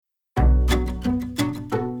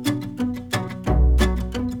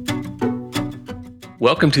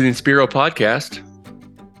Welcome to the Inspiro Podcast,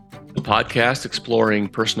 a podcast exploring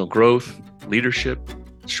personal growth, leadership,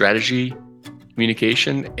 strategy,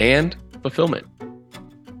 communication, and fulfillment.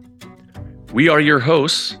 We are your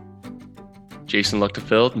hosts, Jason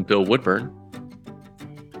Luchtefeld and Bill Woodburn.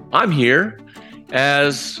 I'm here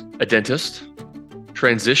as a dentist,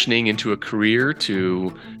 transitioning into a career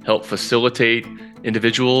to help facilitate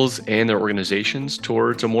individuals and their organizations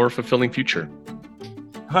towards a more fulfilling future.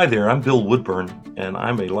 Hi there, I'm Bill Woodburn, and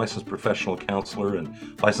I'm a licensed professional counselor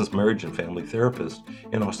and licensed marriage and family therapist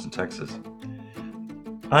in Austin, Texas.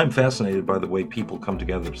 I'm fascinated by the way people come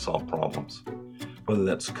together to solve problems, whether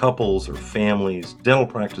that's couples or families, dental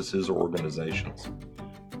practices, or organizations.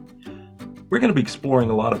 We're going to be exploring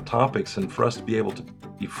a lot of topics, and for us to be able to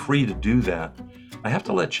be free to do that, I have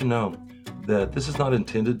to let you know that this is not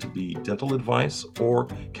intended to be dental advice or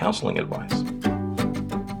counseling advice.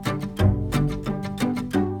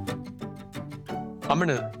 I'm going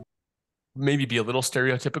to maybe be a little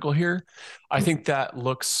stereotypical here. I think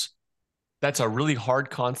that's a really hard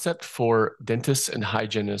concept for dentists and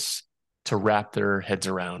hygienists to wrap their heads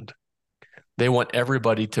around. They want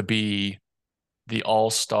everybody to be the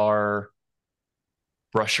all-star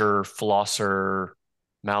brusher, flosser,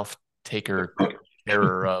 mouth taker,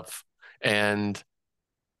 carer of, and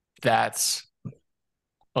that's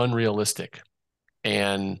unrealistic.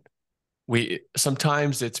 And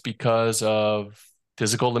sometimes it's because of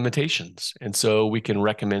physical limitations. And so we can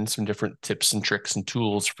recommend some different tips and tricks and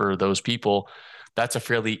tools for those people. That's a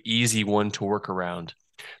fairly easy one to work around.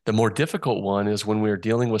 The more difficult one is when we're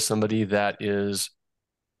dealing with somebody that is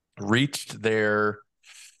reached their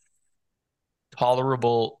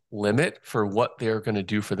tolerable limit for what they're going to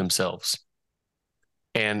do for themselves.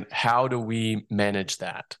 And how do we manage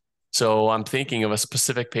that? So I'm thinking of a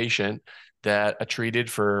specific patient that I treated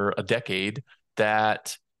for a decade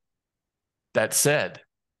that said,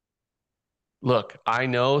 look, I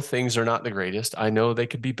know things are not the greatest. I know they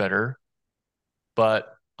could be better,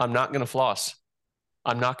 but I'm not going to floss.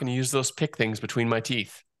 I'm not going to use those pick things between my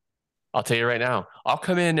teeth. I'll tell you right now, I'll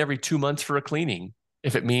come in every 2 months for a cleaning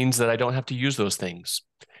if it means that I don't have to use those things.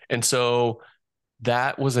 And so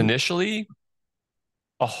that was initially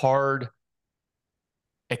a hard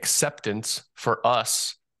acceptance for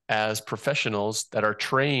us as professionals that are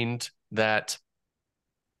trained that,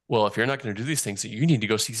 well, if you're not going to do these things, you need to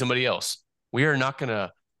go see somebody else. We are not going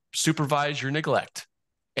to supervise your neglect.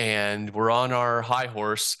 And we're on our high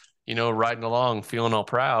horse, riding along, feeling all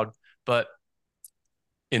proud. But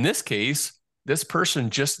in this case, this person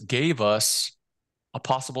just gave us a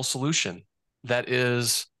possible solution that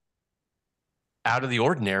is out of the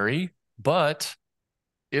ordinary. But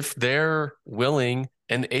if they're willing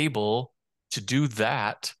and able to do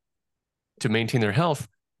that to maintain their health,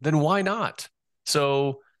 then why not?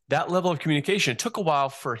 So that level of communication, it took a while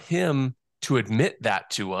for him to admit that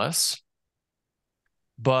to us.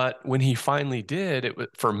 But when he finally did,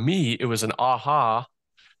 for me, it was an aha.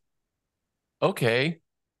 Okay,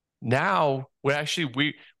 now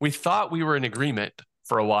we thought we were in agreement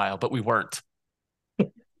for a while, but we weren't.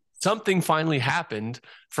 Something finally happened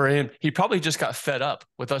for him. He probably just got fed up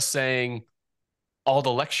with us saying all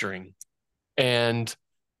the lecturing. And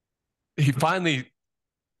he finally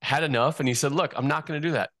had enough and he said, look, I'm not going to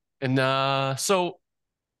do that. And so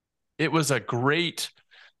it was a great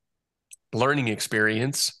learning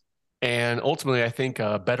experience and ultimately, I think,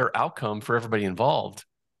 a better outcome for everybody involved.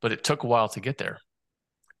 But it took a while to get there.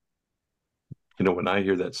 When I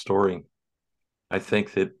hear that story, I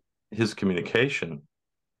think that his communication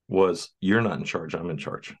was, you're not in charge, I'm in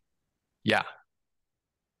charge. Yeah.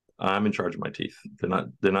 I'm in charge of my teeth.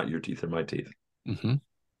 They're not your teeth, they're my teeth. Mm-hmm.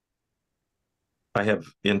 I have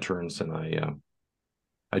interns, and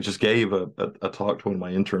I just gave a talk to one of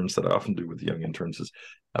my interns that I often do with young interns, is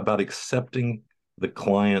about accepting the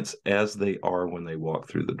clients as they are when they walk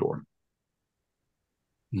through the door.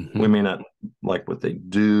 Mm-hmm. We may not like what they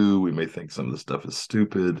do. We may think some of the stuff is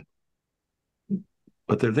stupid,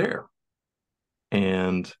 but they're there.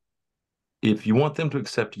 And if you want them to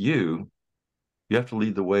accept you, you have to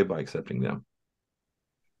lead the way by accepting them.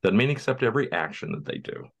 Doesn't mean accept every action that they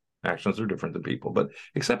do. Actions are different than people, but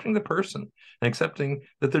accepting the person and accepting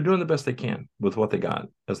that they're doing the best they can with what they got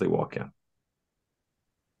as they walk in.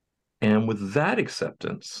 And with that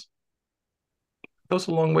acceptance, it goes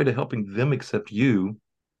a long way to helping them accept you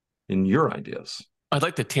in your ideas. I'd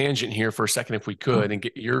like to tangent here for a second, if we could, and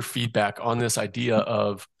get your feedback on this idea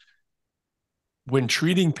of when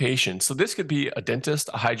treating patients. So this could be a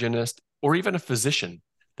dentist, a hygienist, or even a physician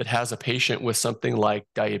that has a patient with something like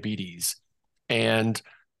diabetes. And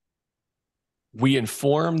we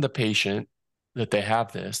inform the patient that they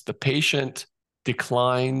have this. The patient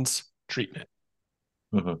declines treatment.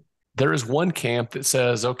 Mm-hmm. There is one camp that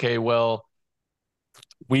says, okay, well,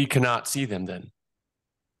 we cannot see them then.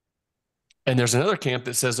 And there's another camp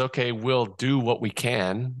that says, okay, we'll do what we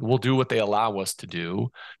can. We'll do what they allow us to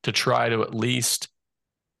do to try to at least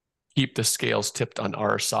keep the scales tipped on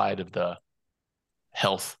our side of the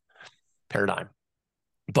health paradigm.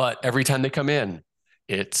 But every time they come in,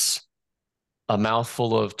 it's a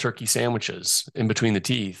mouthful of turkey sandwiches in between the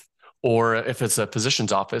teeth. Or if it's a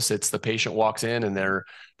physician's office, it's the patient walks in and they're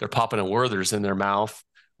popping a Werther's in their mouth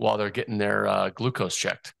while they're getting their glucose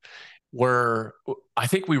checked. Where I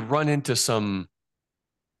think we run into some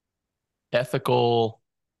ethical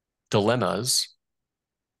dilemmas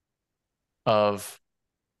of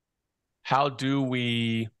how do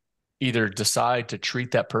we either decide to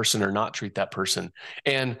treat that person or not treat that person.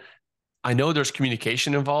 And I know there's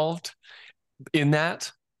communication involved in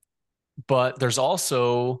that, but there's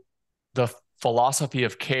also the philosophy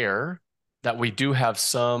of care that we do have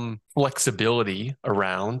some flexibility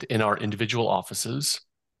around in our individual offices.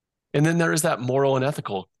 And then there is that moral and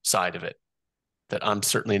ethical side of it that I'm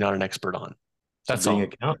certainly not an expert on. So That's all.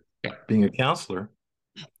 being a counselor,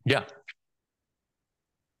 Yeah.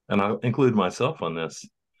 and I'll include myself on this.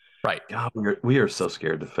 Right. God, we are so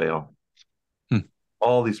scared to fail.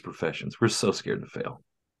 All these professions, we're so scared to fail.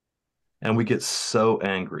 And we get so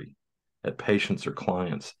angry at patients or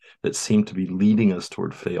clients that seem to be leading us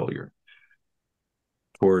toward failure,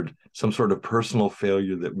 toward some sort of personal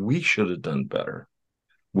failure that we should have done better.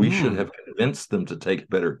 We should have convinced them to take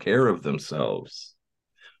better care of themselves.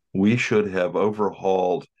 We should have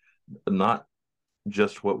overhauled not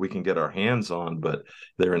just what we can get our hands on, but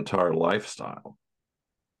their entire lifestyle.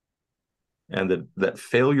 And that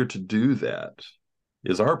failure to do that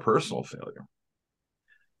is our personal failure.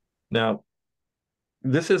 Now,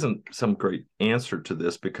 this isn't some great answer to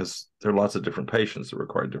this because there are lots of different patients that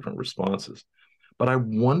require different responses. But I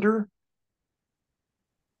wonder,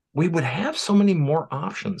 we would have so many more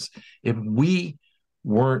options if we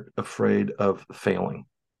weren't afraid of failing.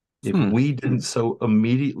 If we didn't so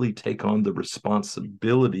immediately take on the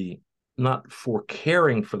responsibility, not for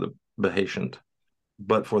caring for the patient,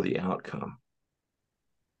 but for the outcome,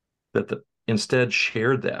 instead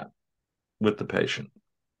shared that with the patient,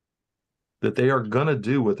 that they are going to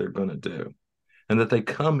do what they're going to do, and that they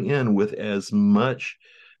come in with as much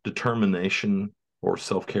determination or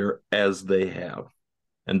self-care as they have.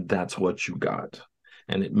 And that's what you got.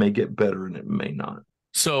 And it may get better and it may not.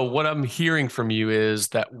 So what I'm hearing from you is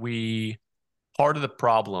that part of the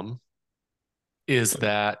problem is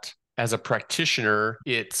that as a practitioner,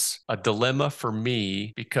 it's a dilemma for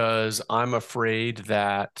me because I'm afraid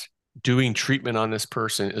that doing treatment on this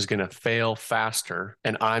person is going to fail faster.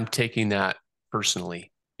 And I'm taking that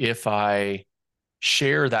personally. If I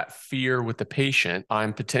share that fear with the patient,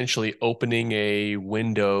 I'm potentially opening a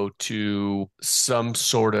window to some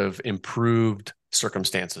sort of improved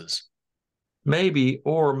circumstances. Maybe,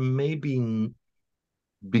 or maybe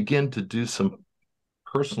begin to do some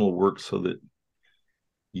personal work so that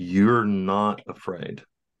you're not afraid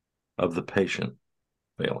of the patient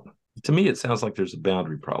failing. To me, it sounds like there's a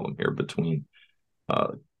boundary problem here between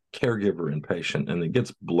caregiver and patient, and it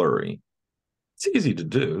gets blurry. It's easy to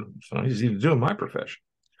do. It's not easy to do in my profession.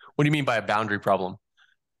 What do you mean by a boundary problem?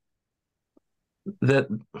 That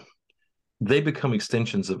they become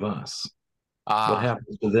extensions of us. What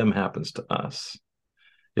happens to them happens to us.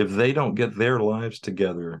 If they don't get their lives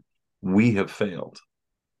together, we have failed.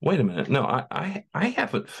 Wait a minute. No, I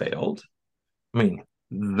haven't failed. I mean,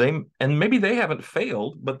 maybe they haven't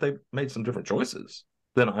failed, but they've made some different choices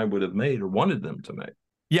than I would have made or wanted them to make.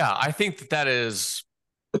 Yeah, I think that is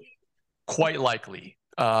quite likely.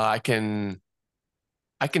 I can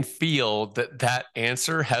feel that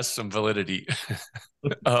answer has some validity.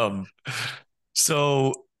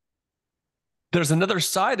 So there's another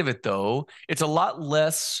side of it, though. It's a lot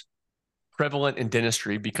less prevalent in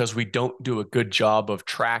dentistry because we don't do a good job of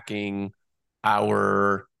tracking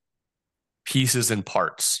our pieces and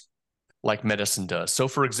parts like medicine does. So,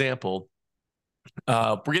 for example,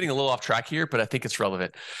 we're getting a little off track here, but I think it's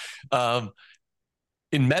relevant.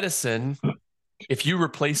 In medicine, if you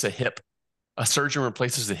replace a hip, a surgeon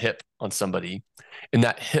replaces a hip on somebody, and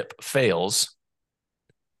that hip fails,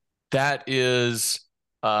 that is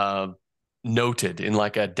noted in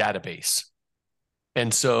like a database.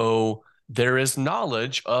 And so there is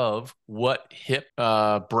knowledge of what hip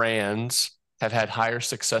brands have had higher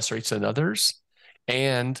success rates than others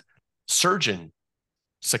and surgeon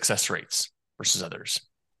success rates versus others.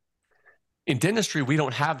 In dentistry, we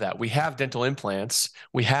don't have that. We have dental implants,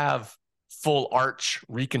 we have full arch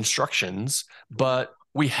reconstructions, but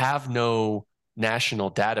we have no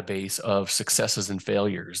national database of successes and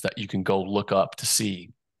failures that you can go look up to see.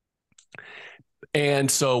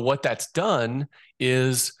 And so what that's done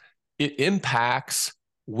is it impacts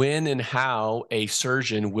when and how a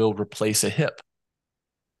surgeon will replace a hip.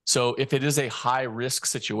 So if it is a high risk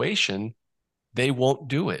situation, they won't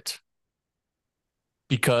do it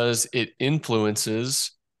because it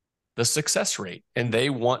influences the success rate, and they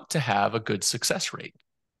want to have a good success rate.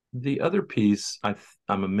 The other piece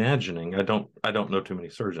I'm imagining, I don't know too many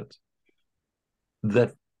surgeons,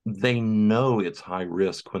 that they know it's high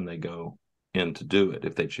risk when they go in to do it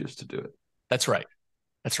if they choose to do it. That's right.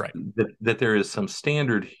 That's right. That there is some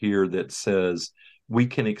standard here that says we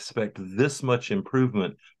can expect this much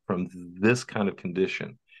improvement from this kind of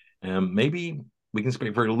condition. And maybe we can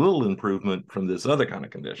expect very little improvement from this other kind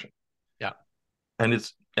of condition. Yeah. And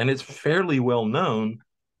it's fairly well known,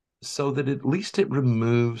 so that at least it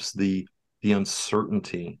removes the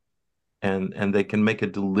uncertainty, and they can make a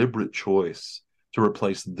deliberate choice to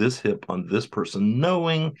replace this hip on this person,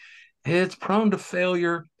 knowing it's prone to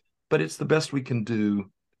failure, but it's the best we can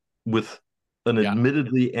do with an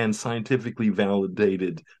admittedly and scientifically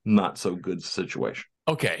validated not so good situation.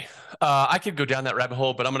 Okay. I could go down that rabbit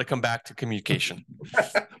hole, but I'm going to come back to communication.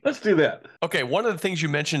 Let's do that. Okay. One of the things you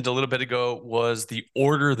mentioned a little bit ago was the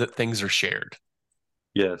order that things are shared.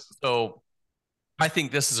 Yes. So I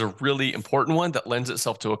think this is a really important one that lends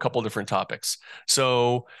itself to a couple different topics.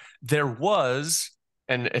 So there was,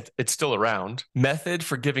 and it's still around, method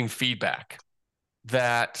for giving feedback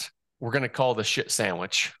that we're going to call the shit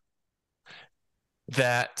sandwich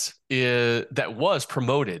that was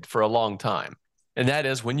promoted for a long time. And that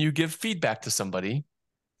is when you give feedback to somebody,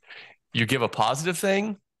 you give a positive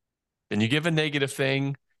thing, then you give a negative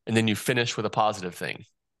thing, and then you finish with a positive thing.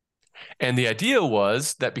 And the idea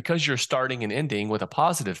was that because you're starting and ending with a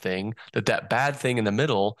positive thing, that bad thing in the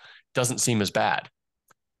middle doesn't seem as bad,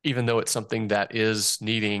 even though it's something that is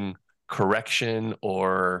needing correction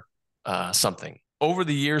or something. Over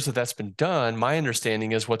the years that's been done, my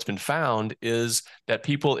understanding is what's been found is that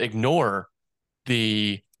people ignore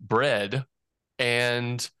the bread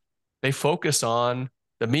and they focus on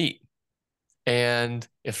the meat. And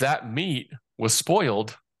if that meat was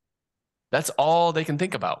spoiled, that's all they can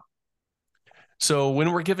think about. So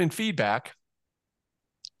when we're giving feedback,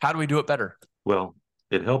 how do we do it better? Well,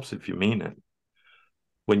 it helps if you mean it.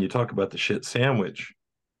 When you talk about the shit sandwich,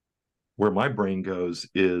 where my brain goes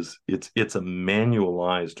is it's a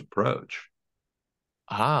manualized approach.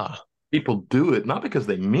 Ah, People do it not because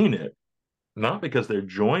they mean it, not because they're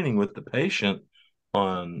joining with the patient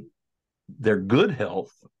on their good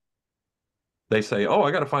health. They say, "Oh,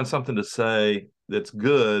 I got to find something to say that's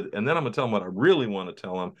good, and then I'm going to tell them what I really want to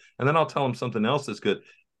tell them, and then I'll tell them something else that's good."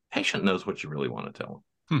 Patient knows what you really want to tell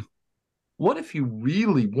them. What if you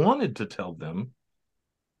really wanted to tell them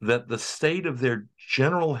that the state of their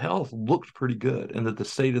general health looked pretty good, and that the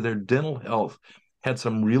state of their dental health had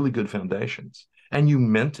some really good foundations, and you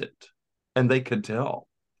meant it, and they could tell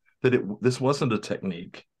that this wasn't a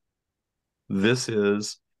technique. This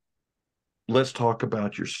is, let's talk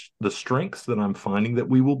about the strengths that I'm finding that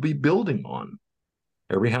we will be building on.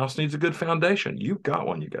 Every house needs a good foundation. You've got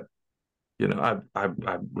one. I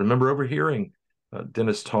remember overhearing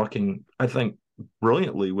Dennis talking, I think,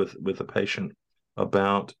 brilliantly with a patient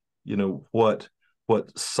about what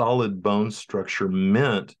solid bone structure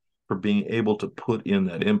meant for being able to put in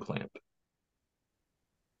that implant,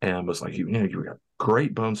 and was like, you got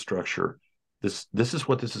great bone structure. This is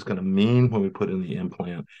what this is going to mean when we put in the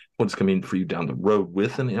implant. What it's going to mean for you down the road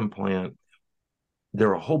with an implant. There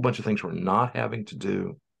are a whole bunch of things we're not having to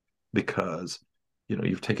do because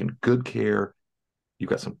you've taken good care. You've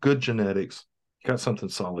got some good genetics. You got something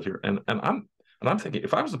solid here, and I'm thinking,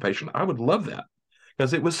 if I was a patient, I would love that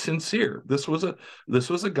because it was sincere. This was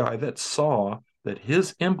a guy that saw that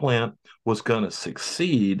his implant was going to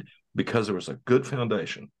succeed because there was a good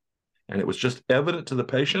foundation, and it was just evident to the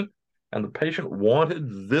patient, and the patient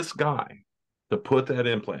wanted this guy to put that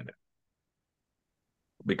implant in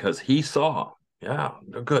because he saw, yeah,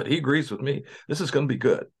 good. He agrees with me. This is going to be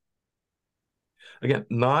good. Again,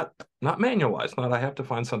 not manualized. Not I have to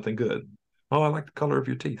find something good. Oh, I like the color of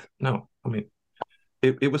your teeth. No, I mean,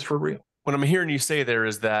 it was for real. What I'm hearing you say there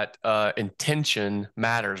is that intention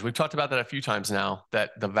matters. We've talked about that a few times now,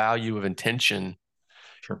 that the value of intention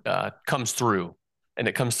comes through, and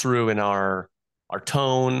it comes through in our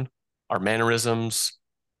tone, our mannerisms.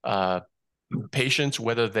 Patients,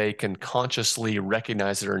 whether they can consciously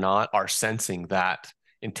recognize it or not, are sensing that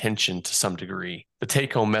intention to some degree. The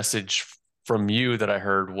take-home message from you that I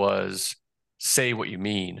heard was say what you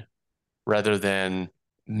mean rather than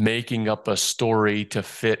making up a story to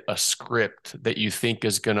fit a script that you think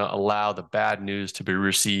is going to allow the bad news to be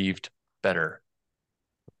received better.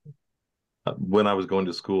 When I was going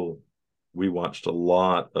to school, we watched a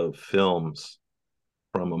lot of films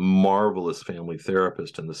from a marvelous family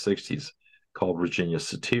therapist in the 60s called Virginia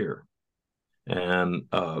Satir. And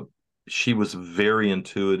she was very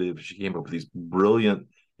intuitive. She came up with these brilliant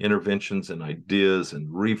interventions and ideas and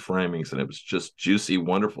reframings, and it was just juicy,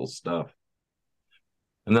 wonderful stuff.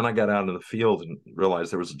 And then I got out in the field and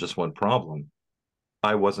realized there was just one problem.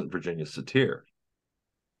 I wasn't Virginia Satir.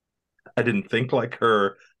 I didn't think like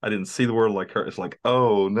her. I didn't see the world like her. It's like,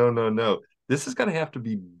 oh, no, no, no. This is going to have to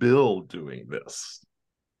be Bill doing this.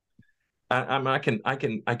 I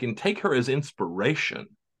can take her as inspiration,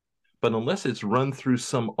 but unless it's run through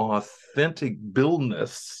some authentic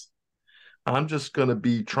Billness, I'm just going to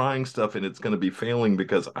be trying stuff and it's going to be failing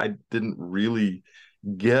because I didn't really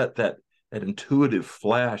get that intuitive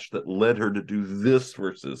flash that led her to do this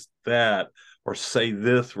versus that, or say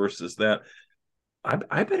this versus that.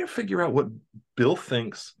 I better figure out what Bill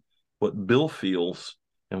thinks, what Bill feels,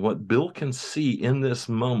 and what Bill can see in this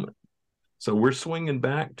moment. So we're swinging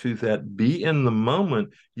back to that be in the moment.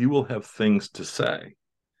 You will have things to say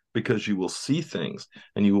because you will see things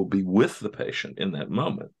and you will be with the patient in that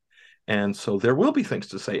moment. And so there will be things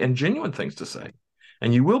to say and genuine things to say,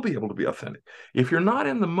 and you will be able to be authentic. If you're not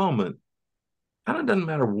in the moment, and it doesn't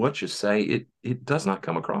matter what you say, it does not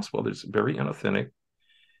come across well. It's very inauthentic,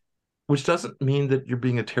 which doesn't mean that you're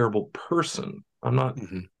being a terrible person. I'm not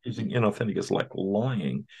using inauthentic as like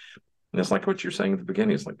lying. And it's like what you're saying at the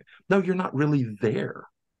beginning. It's like, no, you're not really there.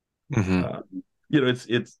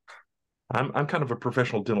 It's I'm kind of a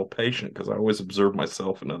professional dental patient because I always observe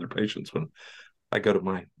myself and other patients when I go to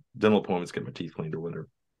my dental appointments, get my teeth cleaned or whatever.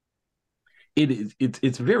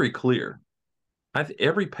 It's very clear.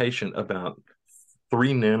 Every patient about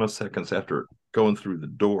 3 nanoseconds after going through the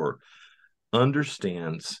door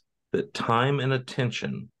understands that time and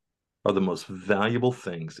attention are the most valuable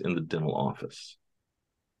things in the dental office.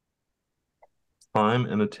 Time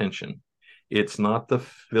and attention. It's not the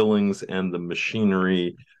fillings and the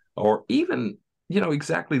machinery or even,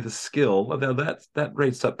 exactly the skill, although that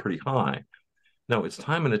rates up pretty high. No, it's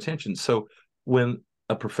time and attention. So when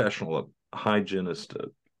a professional, a hygienist,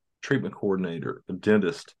 a treatment coordinator, a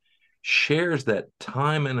dentist shares that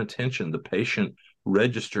time and attention, the patient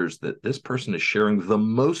registers that this person is sharing the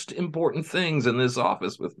most important things in this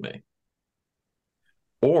office with me.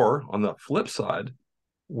 Or on the flip side,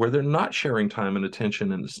 where they're not sharing time and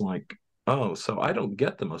attention, and it's like, oh, so I don't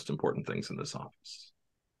get the most important things in this office.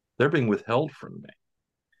 They're being withheld from me.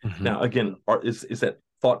 Now, again, is that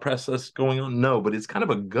thought process going on? No, but it's kind of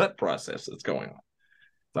a gut process that's going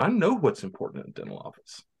on. I know what's important in a dental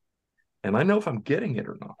office, and I know if I'm getting it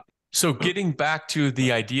or not. So getting back to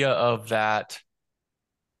the idea of that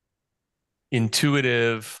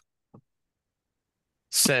intuitive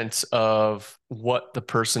sense of what the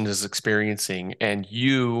person is experiencing, and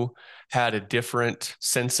you had a different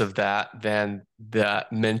sense of that than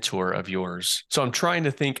that mentor of yours. So I'm trying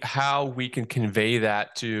to think how we can convey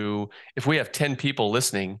that to, if we have 10 people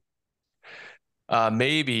listening,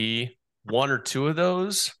 maybe one or two of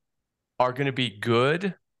those are going to be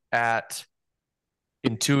good at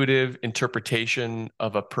intuitive interpretation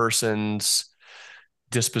of a person's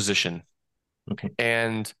disposition. Okay.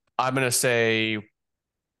 And I'm going to say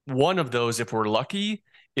one of those, if we're lucky,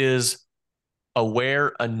 is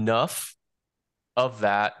aware enough of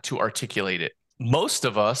that to articulate it. Most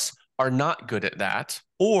of us are not good at that,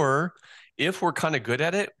 or if we're kind of good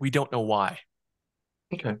at it, we don't know why.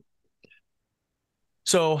 Okay.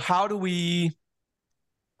 So how do we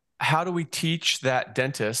teach that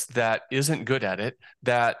dentist that isn't good at it,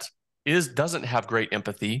 that doesn't have great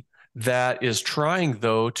empathy, that is trying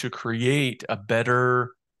though to create a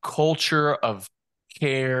better culture of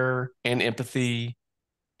care and empathy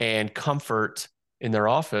and comfort in their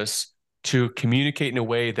office, to communicate in a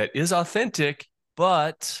way that is authentic,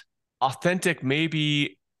 but authentic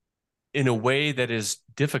maybe in a way that is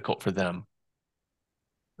difficult for them?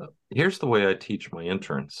 Here's the way I teach my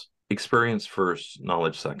interns. Experience first,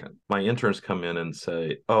 knowledge second. My interns come in and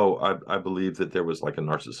say, oh, I believe that there was like a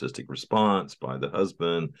narcissistic response by the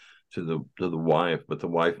husband to the wife, but the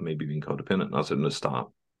wife may be being codependent. And I said, no,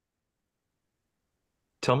 stop.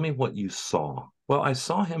 Tell me what you saw. Well, I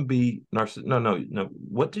saw him be narcissistic. No.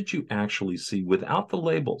 What did you actually see without the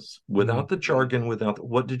labels, without the jargon,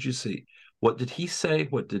 what did you see? What did he say?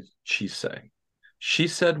 What did she say? She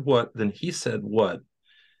said what, then he said what,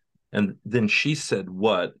 and then she said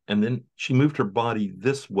what, and then she moved her body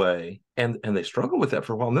this way, and they struggle with that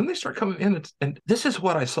for a while, and then they start coming in, and this is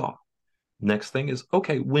what I saw. Next thing is,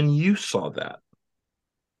 okay, when you saw that,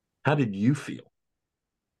 how did you feel?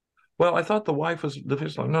 Well, I thought the wife was the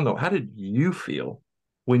fish. Like, no, no. How did you feel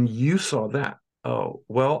when you saw that? Oh,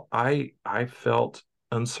 well, I felt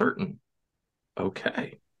uncertain.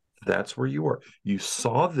 Okay, that's where you were. You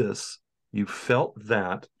saw this, you felt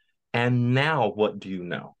that, and now what do you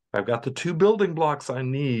know? I've got the two building blocks I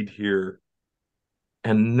need here,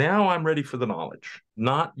 and now I'm ready for the knowledge.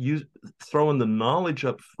 Not you throwing the knowledge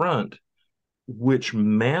up front, which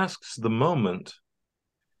masks the moment,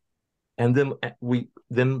 and then we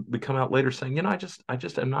come out later saying, I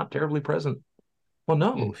just am not terribly present. Well,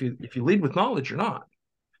 no, Mm. if you lead with knowledge, you're not.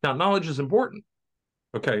 Now, knowledge is important.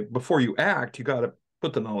 Okay, before you act, you got to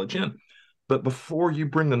put the knowledge in. But before you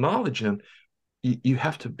bring the knowledge in, you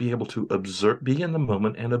have to be able to observe, be in the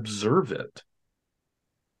moment and observe it.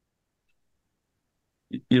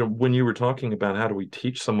 When you were talking about how do we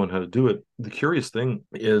teach someone how to do it, the curious thing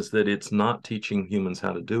is that it's not teaching humans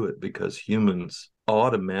how to do it, because humans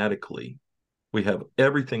automatically, we have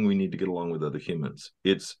everything we need to get along with other humans.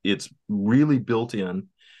 It's really built in,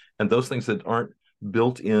 and those things that aren't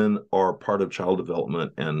built in are part of child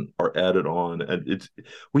development and are added on. And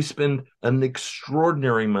we spend an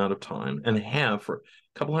extraordinary amount of time, and have for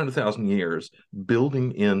a couple 100,000 years,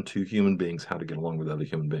 building into human beings how to get along with other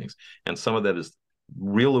human beings. And some of that is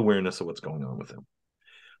real awareness of what's going on with them.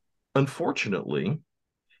 Unfortunately,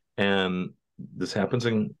 and this happens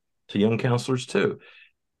to young counselors too,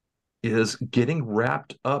 is getting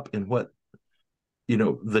wrapped up in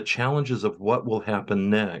the challenges of what will happen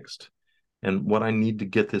next, and what I need to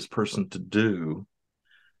get this person to do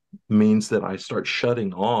means that I start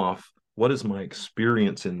shutting off what is my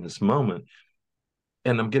experience in this moment,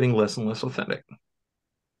 and I'm getting less and less authentic.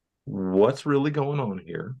 What's really going on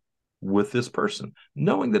here with this person?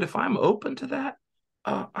 Knowing that if I'm open to that,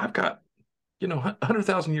 I've got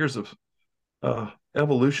 100,000 years of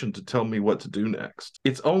evolution to tell me what to do next.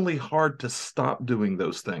 It's only hard to stop doing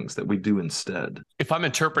those things that we do instead. If I'm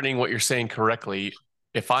interpreting what you're saying correctly,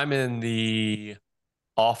 if I'm in the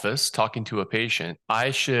office talking to a patient,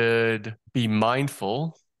 I should be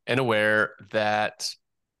mindful and aware that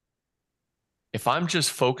if I'm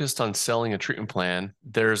just focused on selling a treatment plan,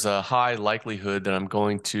 there's a high likelihood that I'm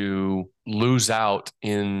going to lose out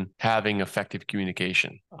in having effective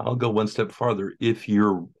communication. I'll go one step farther. If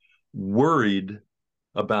you're worried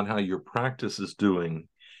about how your practice is doing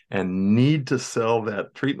and need to sell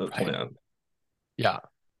that treatment Right. plan, Yeah.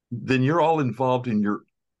 then you're all involved in your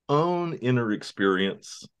own inner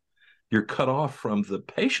experience. You're cut off from the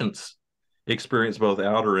patient's experience, both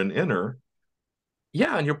outer and inner.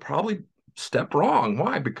 Yeah, and you'll probably step wrong.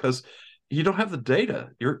 Why? Because you don't have the data.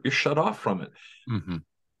 You're shut off from it. Mm-hmm.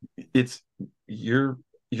 It's you're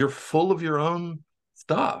full of your own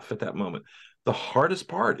stuff at that moment. The hardest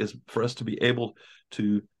part is for us to be able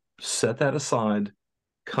to set that aside,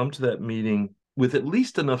 come to that meeting with at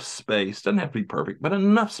least enough space. Doesn't have to be perfect, but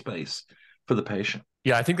enough space for the patient.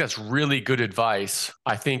 Yeah, I think that's really good advice.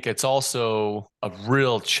 I think it's also a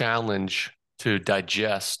real challenge to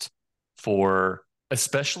digest for,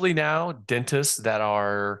 especially now, dentists that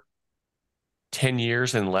are 10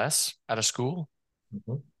 years and less out of school.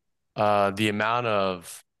 Mhm. The amount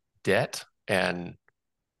of debt and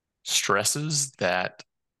stresses that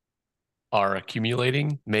are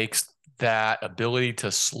accumulating makes that ability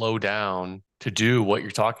to slow down to do what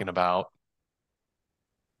you're talking about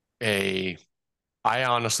a I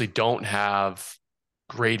honestly don't have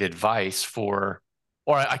great advice for,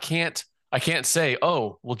 or I can't say,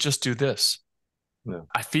 oh, we'll just do this. No.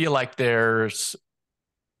 I feel like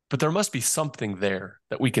but there must be something there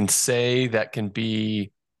that we can say that can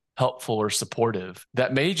be helpful or supportive.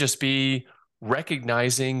 That may just be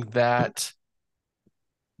recognizing that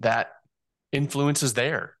influence is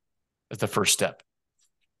there as the first step.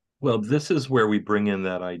 Well, this is where we bring in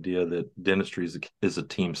that idea that dentistry is a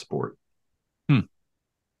team sport. Hmm.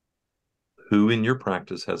 Who in your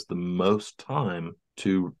practice has the most time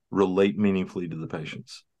to relate meaningfully to the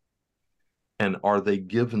patients? And are they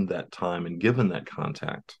given that time and given that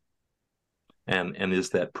contact? And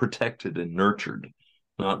is that protected and nurtured?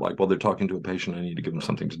 Not like, well, they're talking to a patient, I need to give them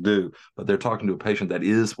something to do, but they're talking to a patient, that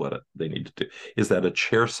is what they need to do. Is that a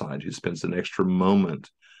chairside who spends an extra moment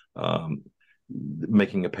um,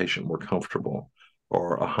 making a patient more comfortable,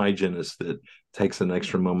 or a hygienist that takes an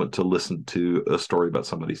extra moment to listen to a story about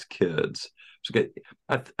somebody's kids? So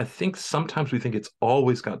I think sometimes we think it's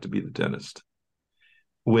always got to be the dentist,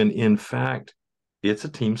 when in fact it's a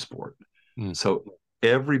team sport. Hmm. So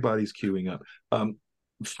everybody's queuing up.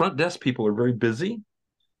 Front desk people are very busy.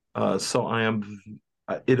 So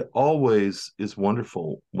it always is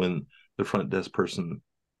wonderful when the front desk person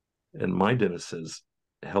And my dentist says,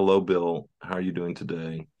 "Hello, Bill. How are you doing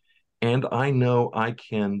today?" And I know I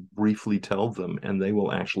can briefly tell them, and they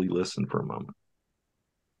will actually listen for a moment.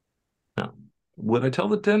 Now, would I tell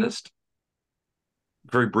the dentist?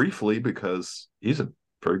 Very briefly, because he's a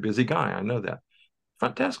very busy guy. I know that.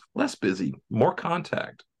 Front desk, less busy, more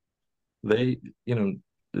contact. They, you know,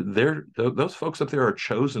 those folks up there are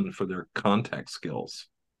chosen for their contact skills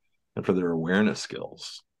and for their awareness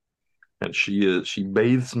skills. And she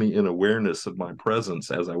bathes me in awareness of my presence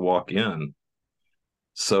as I walk in,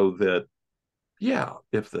 so that, yeah,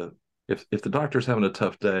 if the doctor's having a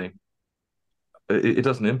tough day, it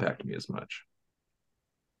doesn't impact me as much.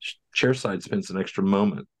 Chairside spends an extra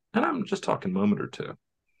moment, and I'm just talking moment or two.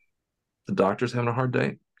 The doctor's having a hard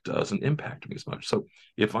day, doesn't impact me as much. So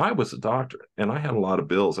if I was a doctor and I had a lot of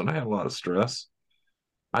bills and I had a lot of stress,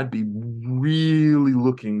 I'd be really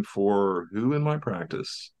looking for who in my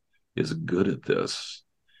practice is good at this.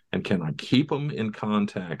 And can I keep them in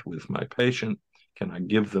contact with my patient? Can I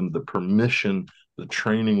give them the permission, the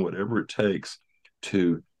training, whatever it takes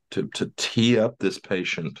to to tee up this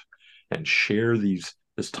patient and share this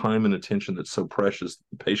time and attention that's so precious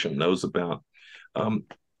the patient knows about, um,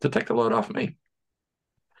 to take the load off me.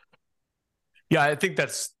 Yeah, I think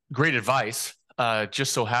that's great advice.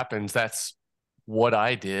 Just so happens that's what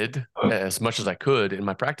I did as much as I could in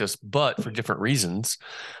my practice, but for different reasons.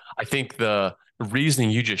 I think the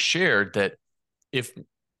reasoning you just shared that if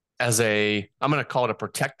I'm going to call it a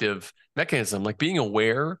protective mechanism, like being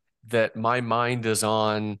aware that my mind is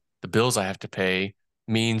on the bills I have to pay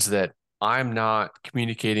means that I'm not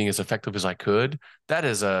communicating as effective as I could. That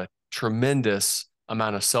is a tremendous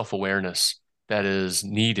amount of self-awareness that is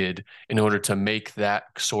needed in order to make that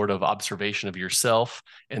sort of observation of yourself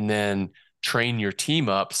and then train your team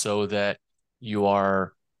up so that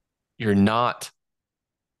you're not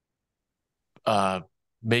uh,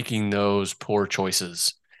 making those poor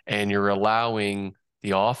choices and you're allowing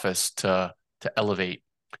the office to elevate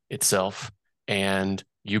itself and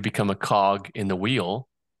you become a cog in the wheel,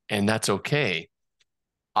 and that's okay.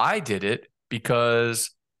 I did it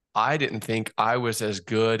because I didn't think I was as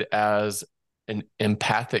good as an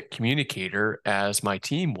empathic communicator as my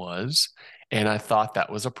team was, and I thought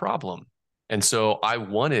that was a problem. And so I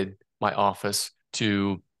wanted my office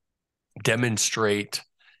to demonstrate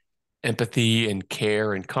empathy and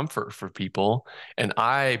care and comfort for people. And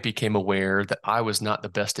I became aware that I was not the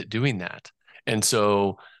best at doing that. And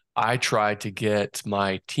so I tried to get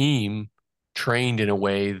my team trained in a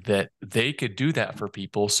way that they could do that for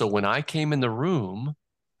people. So when I came in the room,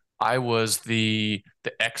 I was the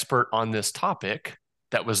expert on this topic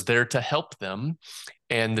that was there to help them.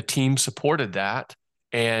 And the team supported that.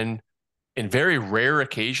 And in very rare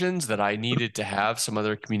occasions that I needed to have some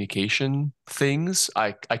other communication things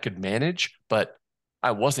I could manage, but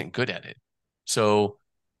I wasn't good at it. So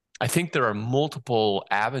I think there are multiple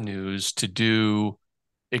avenues to do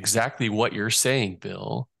exactly what you're saying,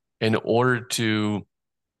 Bill, in order to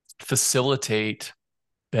facilitate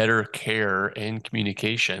better care and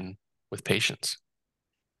communication with patients.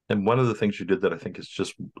 And one of the things you did that I think is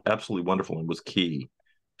just absolutely wonderful and was key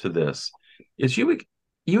to this is you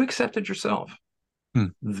accepted yourself. Hmm.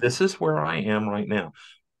 This is where I am right now.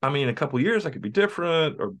 I mean, a couple of years I could be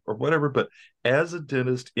different or whatever, but as a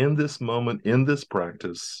dentist in this moment, in this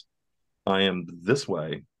practice, I am this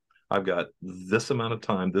way. I've got this amount of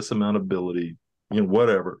time, this amount of ability,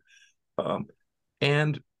 whatever. Um,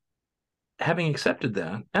 and having accepted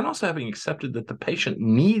that, and also having accepted that the patient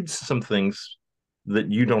needs some things that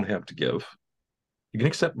you don't have to give, you can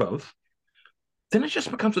accept both. Then it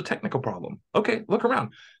just becomes a technical problem. Okay, look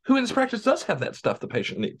around. Who in this practice does have that stuff the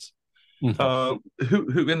patient needs? Mhm.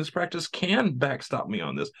 Who in this practice can backstop me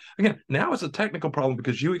on this? Again, now it's a technical problem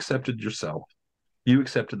because you accepted yourself. You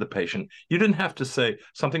accepted the patient. You didn't have to say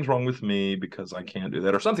something's wrong with me because I can't do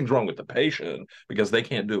that, or something's wrong with the patient because they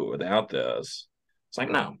can't do it without this. It's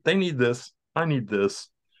like, no, they need this. I need this.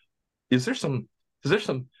 Is there some is there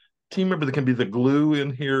some team member that can be the glue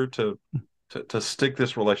in here to stick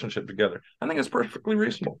this relationship together? I think it's perfectly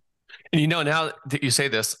reasonable. And now that you say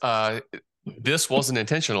this, this wasn't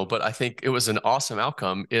intentional, but I think it was an awesome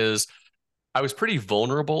outcome. Is I was pretty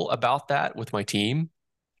vulnerable about that with my team.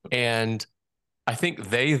 And I think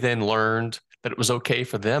they then learned that it was okay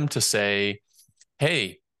for them to say,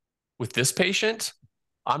 hey, with this patient,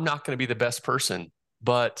 I'm not going to be the best person,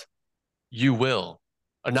 but you will.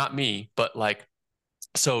 Not me, but like,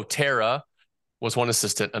 so Tara was one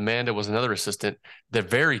assistant, Amanda was another assistant. They're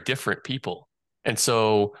very different people. And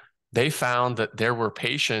so they found that there were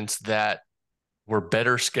patients that were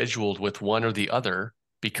better scheduled with one or the other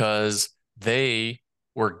because they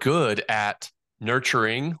were good at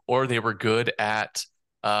nurturing, or they were good at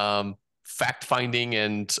fact finding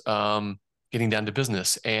and getting down to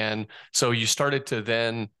business. And so you started to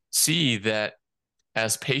then see that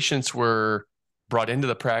as patients were brought into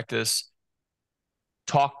the practice,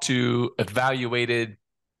 talked to, evaluated,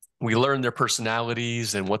 we learned their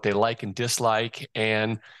personalities and what they like and dislike,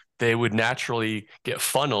 and they would naturally get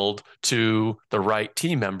funneled to the right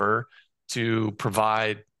team member to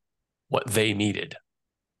provide what they needed.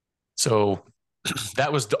 So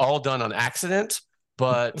that was all done on accident,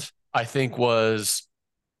 but I think was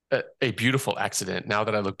a beautiful accident now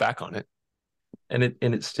that I look back on it. And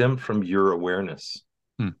it stemmed from your awareness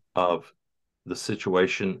Hmm. of the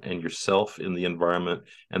situation and yourself in the environment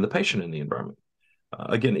and the patient in the environment.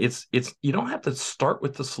 Again, it's you don't have to start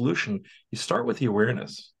with the solution. You start with the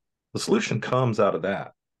awareness. The solution comes out of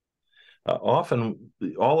that. Often,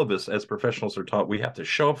 all of us as professionals are taught we have to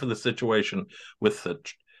show up for the situation with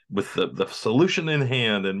the solution in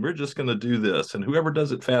hand, and we're just going to do this, and whoever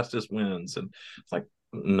does it fastest wins. And it's like,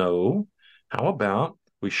 no. How about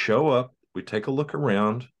we show up, we take a look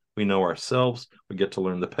around, we know ourselves, we get to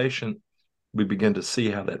learn the patient, we begin to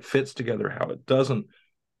see how that fits together, how it doesn't.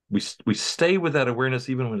 We stay with that awareness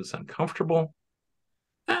even when it's uncomfortable,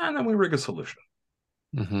 and then we rig a solution.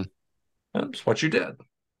 Mm-hmm. That's what you did.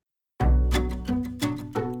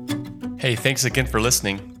 Hey, thanks again for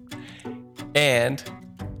listening. And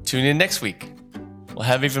tune in next week. We'll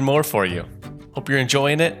have even more for you. Hope you're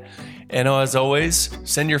enjoying it. And as always,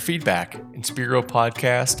 send your feedback,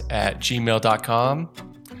 inspiropodcast@gmail.com.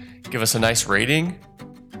 Give us a nice rating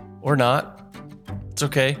or not. It's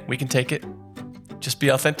okay. We can take it. Just be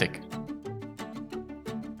authentic.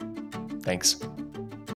 Thanks.